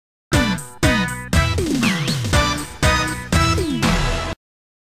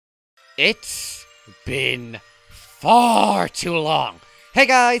It's been far too long. Hey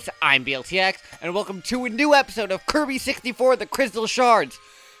guys, I'm BLTX, and welcome to a new episode of Kirby 64 The Crystal Shards.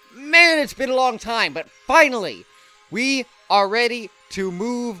 Man, it's been a long time, but finally, we are ready to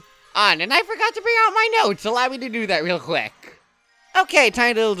move on. And I forgot to bring out my notes. Allow me to do that real quick. Okay,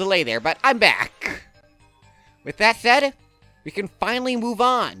 tiny little delay there, but I'm back. With that said, we can finally move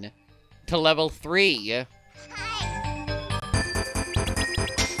on to level 3.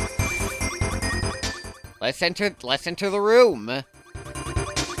 Let's enter the room.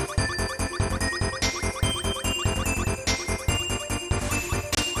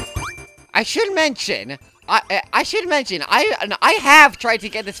 I should mention, I have tried to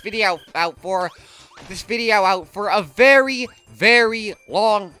get this video out for a very, very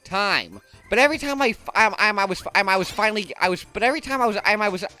long time. But every time I was finally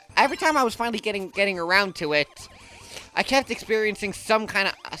getting around to it, I kept experiencing some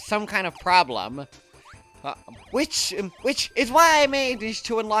kind of problem. Which is why I managed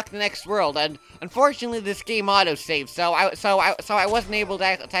to unlock the next world, and unfortunately this game autosaved, so I wasn't able to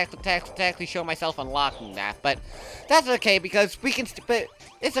actually show myself unlocking that. But that's okay because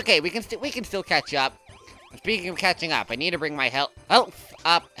it's okay. We can still catch up. Speaking of catching up, I need to bring my health up.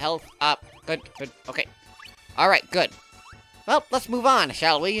 Good. Okay. All right. Good. Well, let's move on,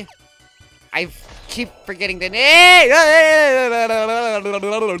 shall we? I keep forgetting the name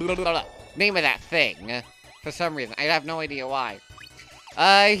of that thing. For some reason, I have no idea why.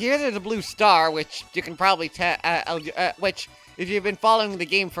 Here there's a blue star, which you can probably which, if you've been following the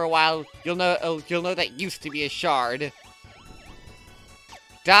game for a while, you'll know that used to be a shard.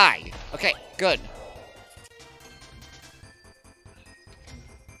 Die. Okay, good.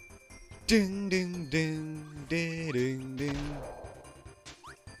 Ding ding ding ding ding ding.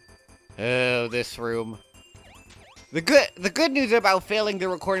 Oh, this room. The good news about failing the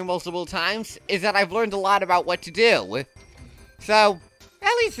recording multiple times is that I've learned a lot about what to do. So,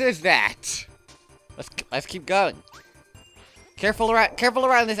 at least there's that. Let's keep going. Careful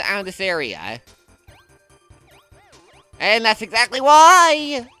around this area. And that's exactly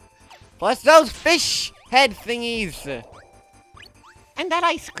why. Plus those fish head thingies. And that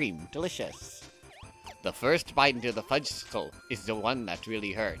ice cream, delicious. The first bite into the fudgesicle is the one that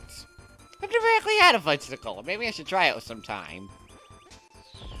really hurts. I've never actually had a fudgesicle. Maybe I should try it sometime.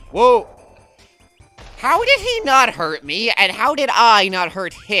 Whoa! How did he not hurt me, and how did I not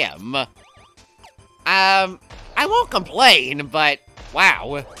hurt him? I won't complain, but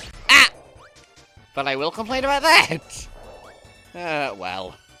wow. Ah! But I will complain about that.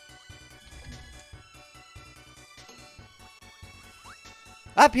 Well.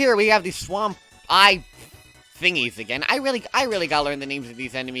 Up here we have these swamp eye thingies again. I really gotta learn the names of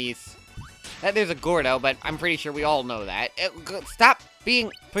these enemies. There's a Gordo, but I'm pretty sure we all know that. Stop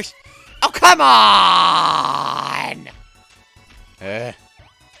being pushed. Oh, come on!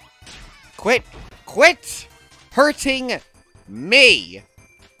 Quit hurting me.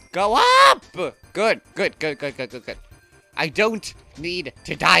 Go up! Good. I don't need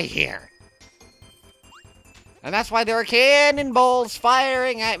to die here. And that's why there are cannonballs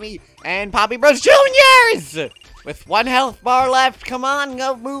firing at me and Poppy Bros Juniors! With one health bar left, come on,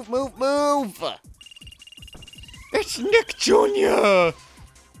 go, move! It's Nick Jr.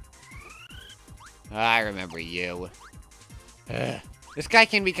 I remember you. This guy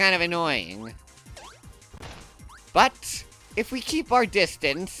can be kind of annoying. But, if we keep our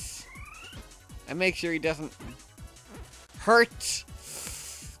distance, and make sure he doesn't hurt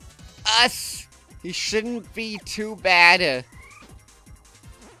us, he shouldn't be too bad.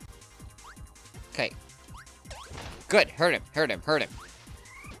 Okay. Good, hurt him.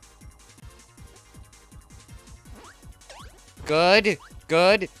 Good.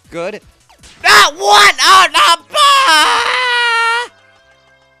 Ah, what? Oh, no!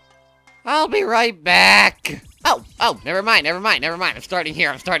 I'll be right back. Oh, never mind. I'm starting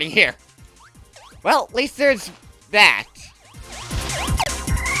here. Well, at least there's that.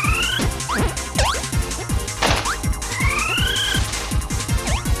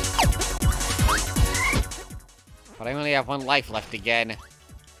 But I only have one life left again.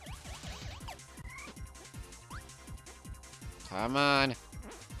 Come on.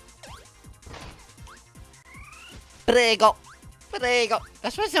 Prego.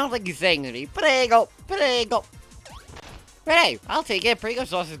 That's what it sounds like he's saying to me. Prego. But hey, I'll take it. Prego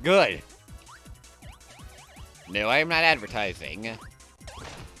sauce is good. No, I am not advertising.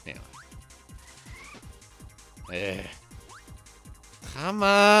 No. Come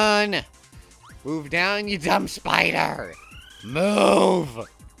on. Move down, you dumb spider! Move!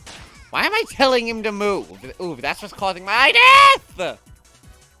 Why am I telling him to move? Ooh, that's what's causing my death!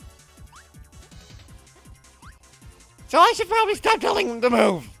 So I should probably stop telling them to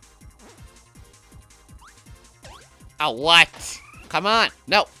move. Oh, what? Come on.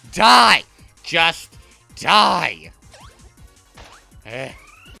 No, die. Just die.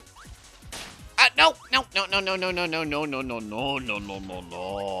 No. No.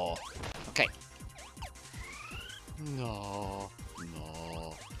 Okay. No.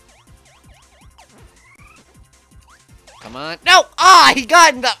 Come on. No! Ah, he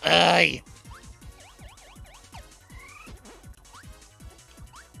got in the... Ugh.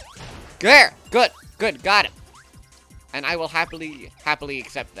 There! Good, got him. And I will happily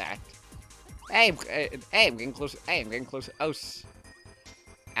accept that. Hey, I'm getting closer. Oh,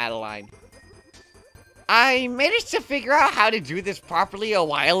 Adeline. I managed to figure out how to do this properly a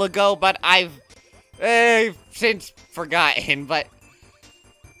while ago, but I've since forgotten, but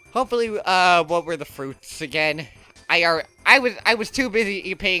hopefully, what were the fruits again? I was too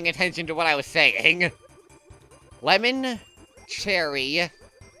busy paying attention to what I was saying. Lemon, cherry.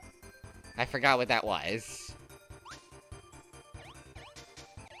 I forgot what that was.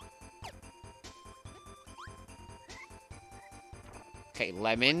 Okay,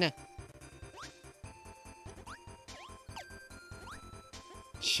 lemon.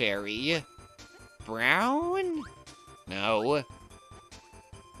 Cherry. Brown? No.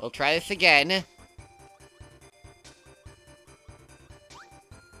 We'll try this again.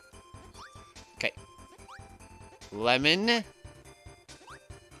 Okay. Lemon.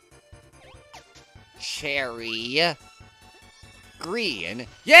 Cherry. Green.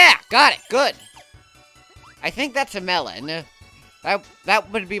 Yeah! Got it! Good! I think that's a melon.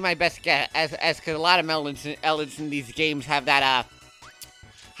 That would be my best guess, as cause a lot of melons in these games have that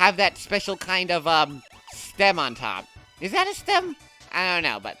special kind of stem on top. Is that a stem? I don't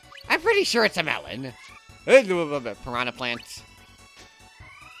know, but I'm pretty sure it's a melon. Piranha plants.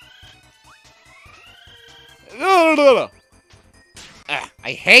 I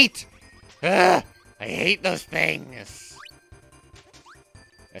hate those things.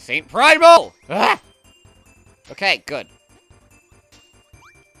 This ain't primal. Okay, good.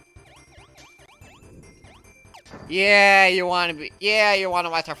 Yeah, you wanna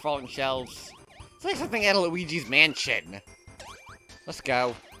watch our falling shells. It's like something out of Luigi's Mansion. Let's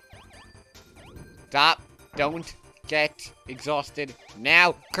go. Stop. Don't get exhausted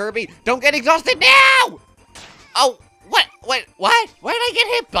now. Kirby, don't get exhausted now! Oh, what? What did I get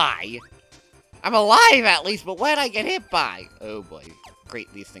hit by? I'm alive at least, but what did I get hit by? Oh boy.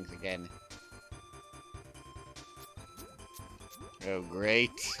 Great, these things again. Oh, great.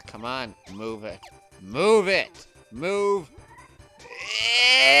 Come on, move it. Move it! Move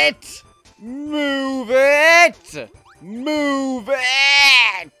it! Move it! Move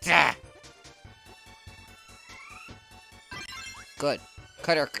it! Good.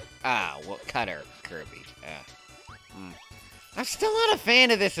 Cutter. Cutter, Kirby. I'm still not a fan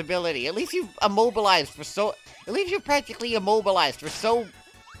of this ability. At least you've immobilized for so... At least you've practically immobilized for so...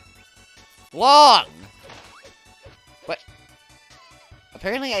 long! But...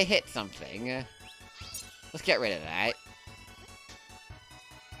 apparently I hit something. Let's get rid of that.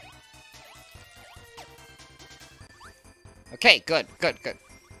 Okay, good.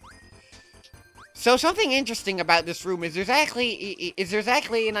 So something interesting about this room is there's actually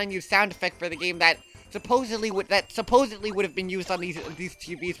an unused sound effect for the game that supposedly would have been used on these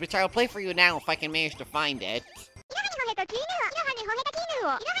TVs, which I'll play for you now if I can manage to find it.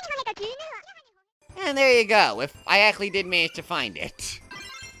 And there you go. If I actually did manage to find it.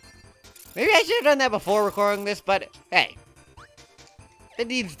 Maybe I should have done that before recording this, but hey. The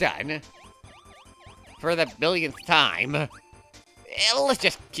deed's done. For the billionth time. Let's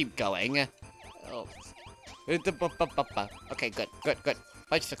just keep going. Oh. Okay, good.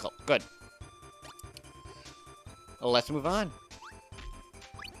 Bicycle, good. Let's move on.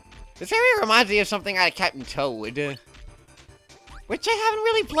 This area reminds me of something out of Captain Toad. Which I haven't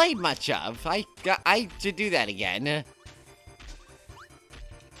really played much of. I should do that again.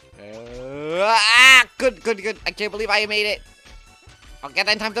 Good. I can't believe I made it. I'll get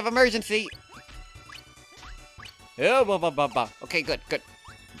that in times of emergency. Okay, good.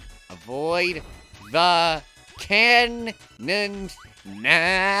 Avoid the cannons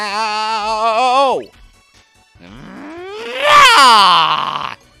now.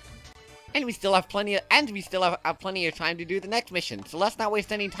 And we still have plenty of time to do the next mission. So let's not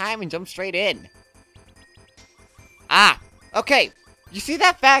waste any time and jump straight in. Okay. You see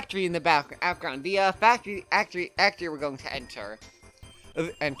that factory in the background? The factory we're going to enter.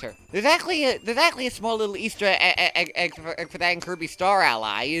 There's actually a small little Easter egg for that in Kirby Star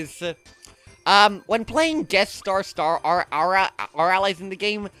allies. When playing Guest Star our allies in the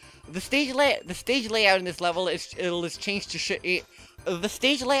game, The stage layout in this level is changed to the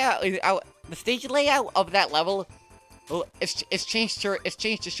stage layout of that level. It's changed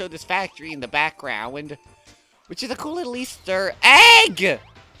to show this factory in the background, which is a cool little Easter egg.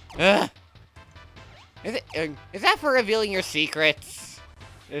 Is that for revealing your secrets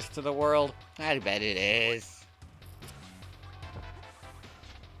to the world? I bet it is.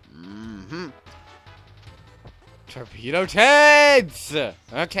 Torpedo Teds!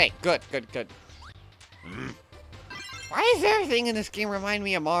 Okay, good. Why does everything in this game remind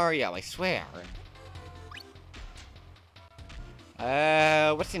me of Mario? I swear.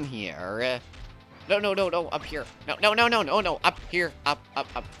 What's in here? No, up here. No, up here. Up,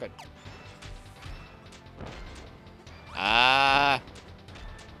 good.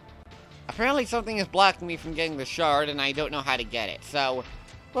 Apparently something is blocking me from getting the shard, and I don't know how to get it, so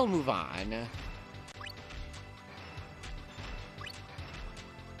we'll move on.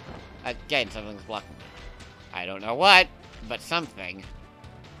 Again, something's blocking me. I don't know what, but something.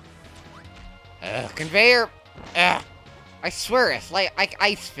 Conveyor! I swear it's like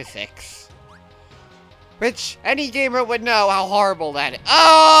ice physics. Which, any gamer would know how horrible that is.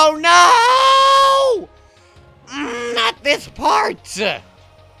 Oh, no! Not this part!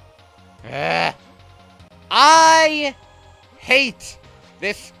 I hate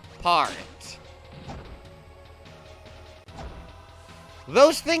this part.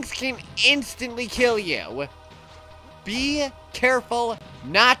 Those things can instantly kill you. Be careful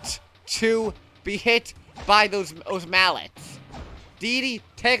not to be hit by those mallets. Dee,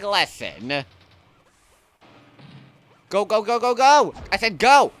 take a lesson. Go. I said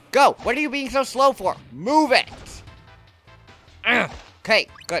go. What are you being so slow for? Move it. Okay,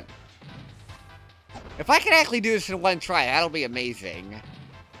 good. If I can actually do this in one try, that'll be amazing.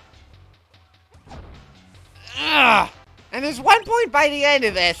 And there's one point by the end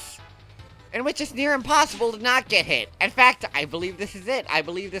of this in which it's near impossible to not get hit. In fact, I believe this is it. I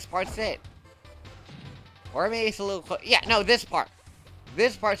believe this part's it. Or maybe it's a little close. Yeah, no, this part.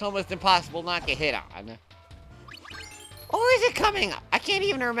 This part's almost impossible not to get hit on. Or is it coming up? I can't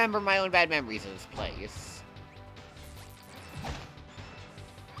even remember my own bad memories of this place.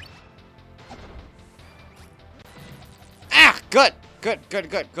 Good.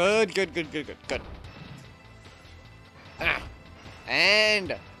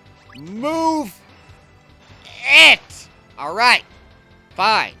 And move it. All right.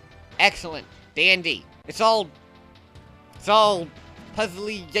 Fine. Excellent. Dandy. It's all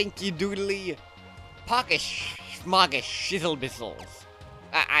puzzly, yankee doodly, pockish, smoggish, shizzle bizzles.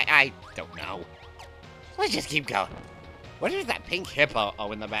 I don't know. Let's just keep going. What is that pink hippo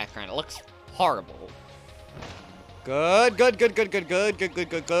in the background? It looks horrible. Good.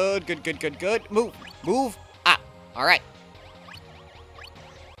 Move. All right.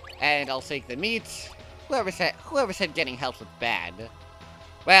 And I'll take the meat. Whoever said getting help was bad.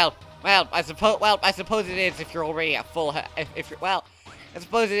 Well, I suppose it is if you're already at full health. I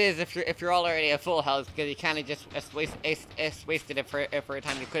suppose it is if you're already at full health, because you kind of just wasted it for a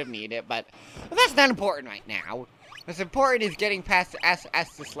time you could have needed it. But that's not important right now. What's important is getting past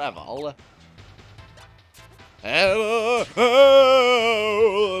this level.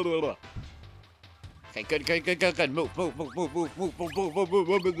 Okay, good. Move.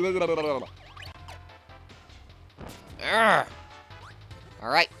 All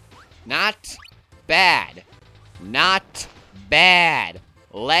right. Not bad.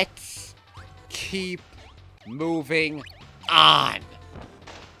 Let's keep moving on.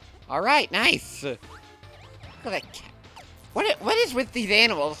 All right, nice. Look at that cat. What is with these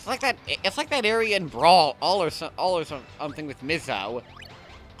animals? It's like that area in Brawl, or something with Mizzo.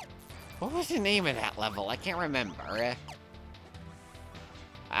 What was the name of that level? I can't remember.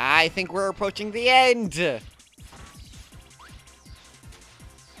 I think we're approaching the end.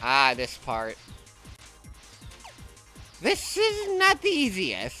 This part. This is not the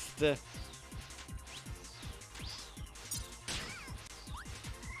easiest.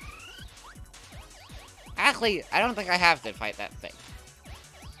 Actually, I don't think I have to fight that thing.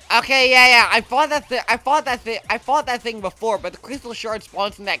 Okay, yeah. I fought that thing before, but the crystal shard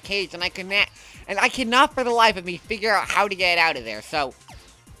spawns in that cage, and I cannot for the life of me figure out how to get out of there. So,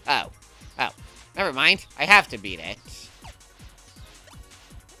 oh, never mind. I have to beat it.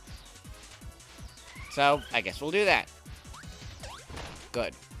 So, I guess we'll do that.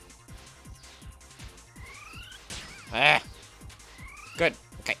 Good. Good.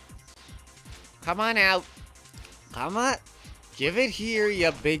 Okay. Come on out. Come on. Give it here, you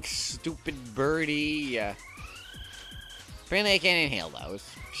big stupid birdie. Apparently I can't inhale those.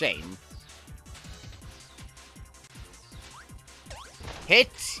 Shame. Hit.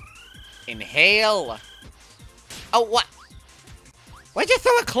 Inhale. Oh, what? Why'd you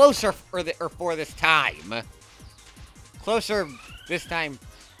throw it closer for this time? Closer this time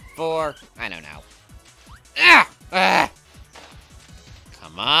for... I don't know.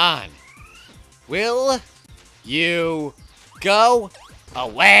 Come on. Will you go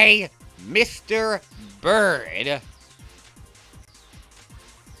away, Mr. Bird?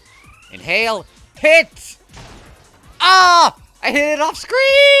 Inhale. Hit! Ah! I hit it off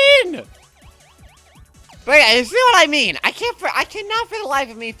screen! But yeah, you see what I mean? I cannot for the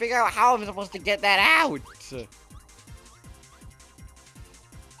life of me figure out how I'm supposed to get that out.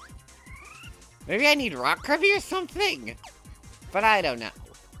 Maybe I need rock Kirby or something? But I don't know.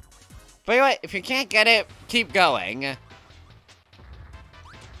 But anyway, if you can't get it, keep going.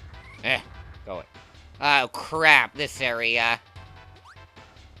 Go away. Oh crap, this area.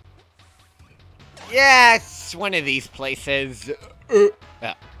 Yes, one of these places.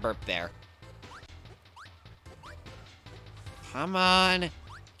 Burp there. Come on.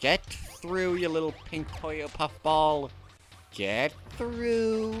 Get through, you little pink Toyo puffball. Get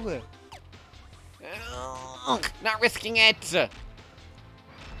through. Not risking it.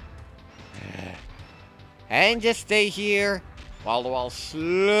 And just stay here while the wall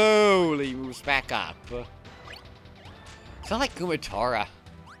slowly moves back up. Sound like Kumatora.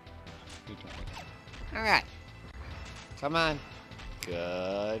 Alright. Come on.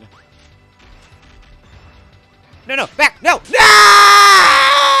 Good. No, back! No!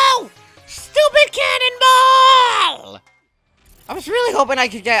 No! Stupid cannonball! I was really hoping I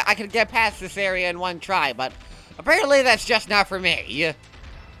could get past this area in one try, but apparently that's just not for me.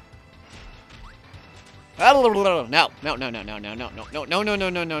 No.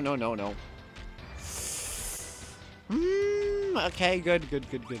 Okay, good.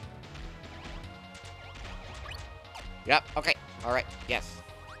 Yep, okay. Alright, yes.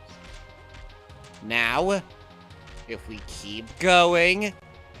 Now, if we keep going,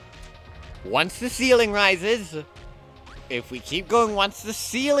 once the ceiling rises,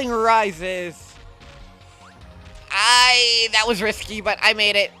 that was risky, but I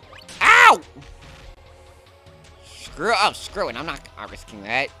made it. Ow! Screw it, I'm not risking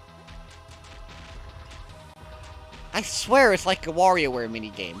that. I swear it's like a WarioWare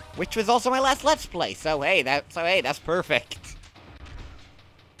minigame, which was also my last Let's Play, so hey, that's perfect.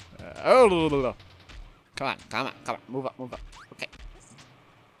 Come on, move up, okay.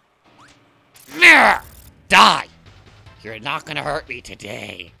 Die! You're not gonna hurt me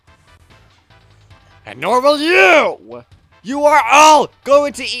today. And nor will you! You are all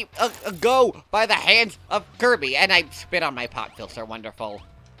going to go by the hands of Kirby, and I spit on my pop filter, wonderful.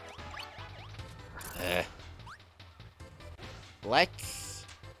 Let's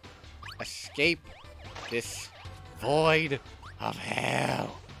escape this void of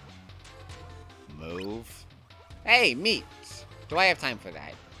hell. Move. Hey, meat. Do I have time for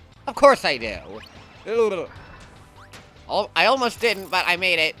that? Of course I do. I almost didn't, but I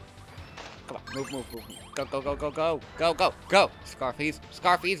made it. Come on, move. Go. Scarfies.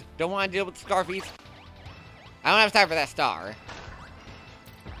 Don't want to deal with the Scarfies. I don't have time for that star.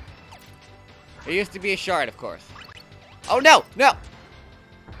 It used to be a shard, of course. Oh no!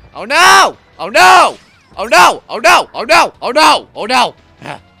 Oh no!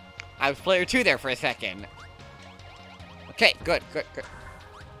 I was player 2 there for a second. Okay, good.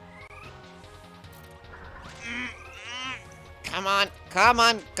 Come on,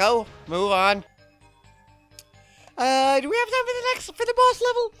 go, move on. Do we have time for the boss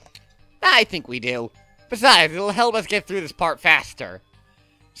level? I think we do. Besides, it'll help us get through this part faster.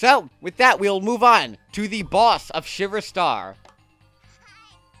 So, with that, we'll move on to the boss of Shiver Star.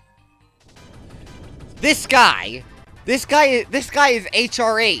 This guy is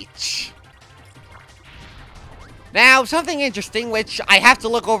HRH. Now, something interesting, which I have to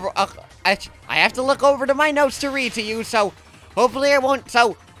look over. I have to look over to my notes to read to you. So, hopefully I won't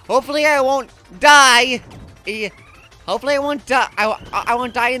die. Hopefully I won't die. I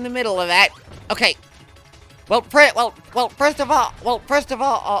won't die in the middle of that. Okay. Well, first of all,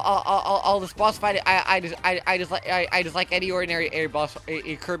 this boss fight, I just like any ordinary boss,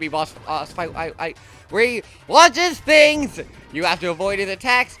 a Kirby boss fight, where he launches things. You have to avoid his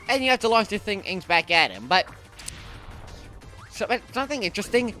attacks, and you have to launch the things back at him. But something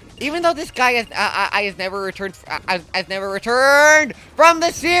interesting, even though this guy has never returned from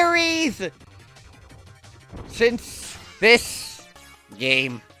the series since this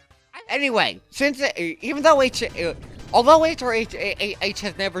game. Anyway, even though although HRH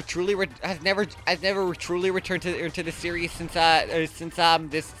has never truly returned to the series since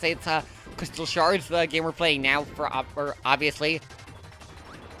Crystal Shards, the game we're playing now, for obviously.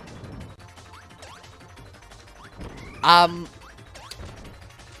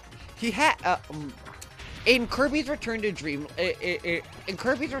 He had, in Kirby's Return to Dreamland,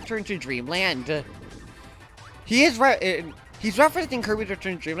 he's referencing Kirby's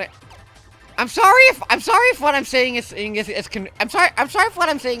Return to Dreamland. I'm sorry if what I'm saying is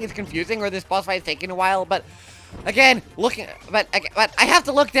confusing or this boss fight is taking a while, but again, but I have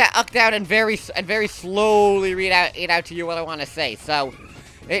to look down and very slowly read out to you what I want to say, so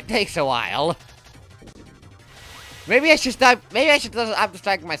it takes a while. Maybe I should stop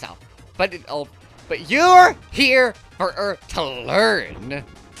distracting myself. But you're here to learn.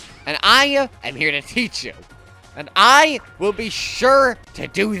 And I am here to teach you. And I will be sure to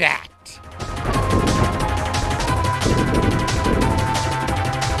do that.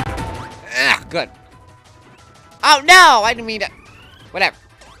 Ugh, good. Oh no, I didn't mean to. Whatever.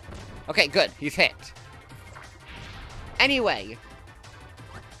 Okay, good. He's hit. Anyway,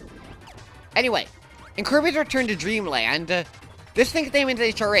 in Kirby's Return to Dreamland, this thing's name is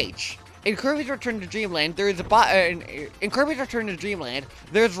HRH. In Kirby's Return to Dreamland, there's there's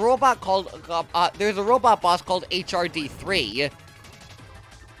a robot boss called HRD3,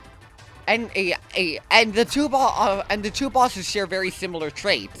 and the two bosses share very similar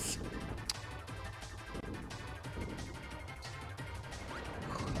traits.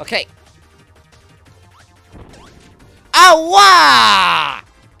 Okay. Oh, wow!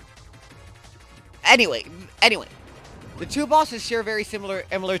 Anyway, the two bosses share very similar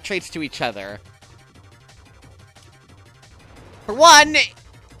traits to each other. For one,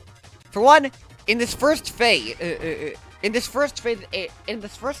 in this first phase of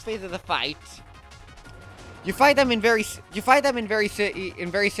the fight, you fight them in very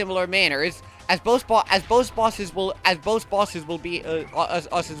similar manners, as both bosses will be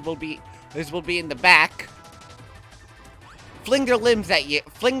in the back, fling their limbs at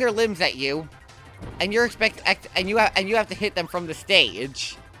you, and you have to hit them from the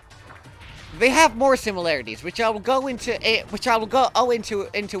stage. They have more similarities, which I will go into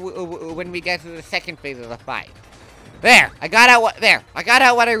when we get to the second phase of the fight. There, I got out what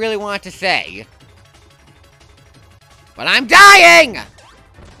I really wanted to say. But I'm dying!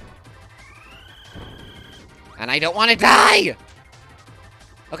 And I don't want to die!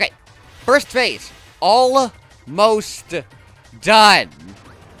 Okay, first phase. Almost done.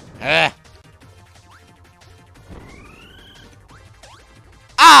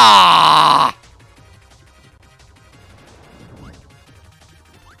 Ah!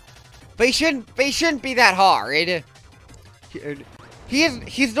 But he shouldn't be that hard.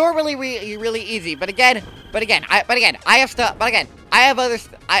 He's normally really easy, but again, I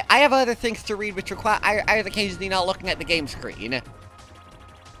have other things to read which require I have occasionally not looking at the game screen.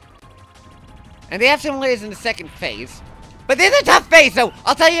 And they have similarities in the second phase. But this is a tough phase, so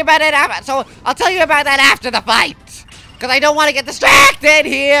I'll tell you about that after the fight. Because I don't want to get distracted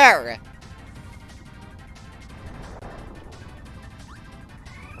here.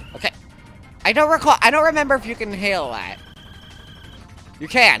 Okay. I don't remember if you can inhale that. You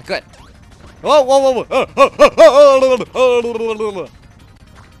can, good. Whoa.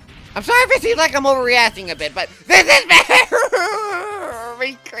 I'm sorry if it seems like I'm overreacting a bit, but this is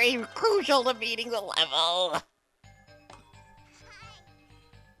very crucial to beating the level.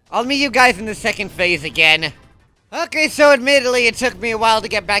 I'll meet you guys in the second phase again. Okay, so admittedly it took me a while to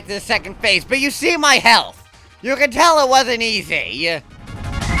get back to the second phase, but you see my health. You can tell it wasn't easy.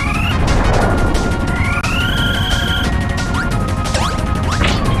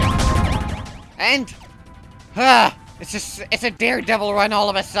 And, it's a daredevil run all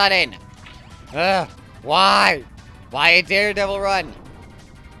of a sudden. Why? Why a daredevil run?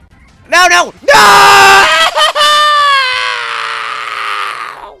 No!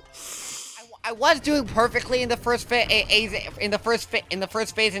 I was doing perfectly in the first phase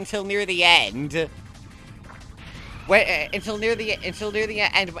until near the end. Until near the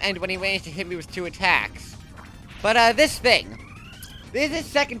end, and when he managed to hit me with 2 attacks. But this is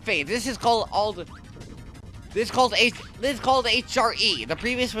second phase. This is called HRE. The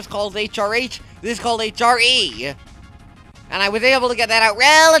previous was called HRH. This is called HRE. And I was able to get that out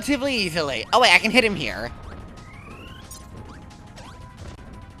relatively easily. Oh wait, I can hit him here.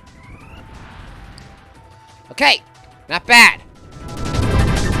 Okay, not bad.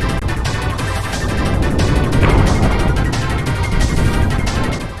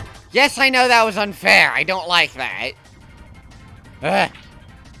 Yes, I know that was unfair. I don't like that.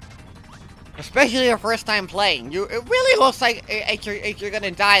 Especially your first time playing. It really looks like you're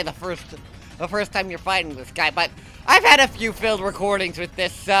gonna die the first time you're fighting this guy, but I've had a few failed recordings with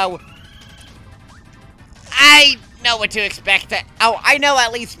this, so I know what to expect. I know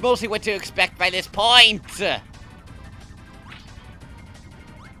at least mostly what to expect by this point.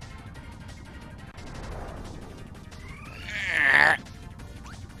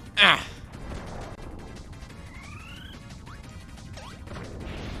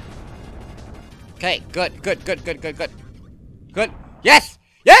 Okay, good, good, good, good, good, good. Good. Yes!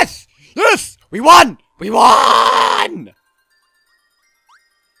 Yes! Yes! We won! We won!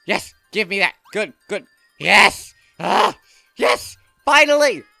 Yes! Give me that. Good, good. Yes! Yes!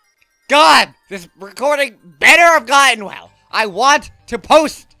 Finally! God! This recording better have gotten well. I want to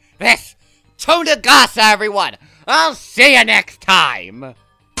post this. Tuna Gasa, everyone! I'll see you next time!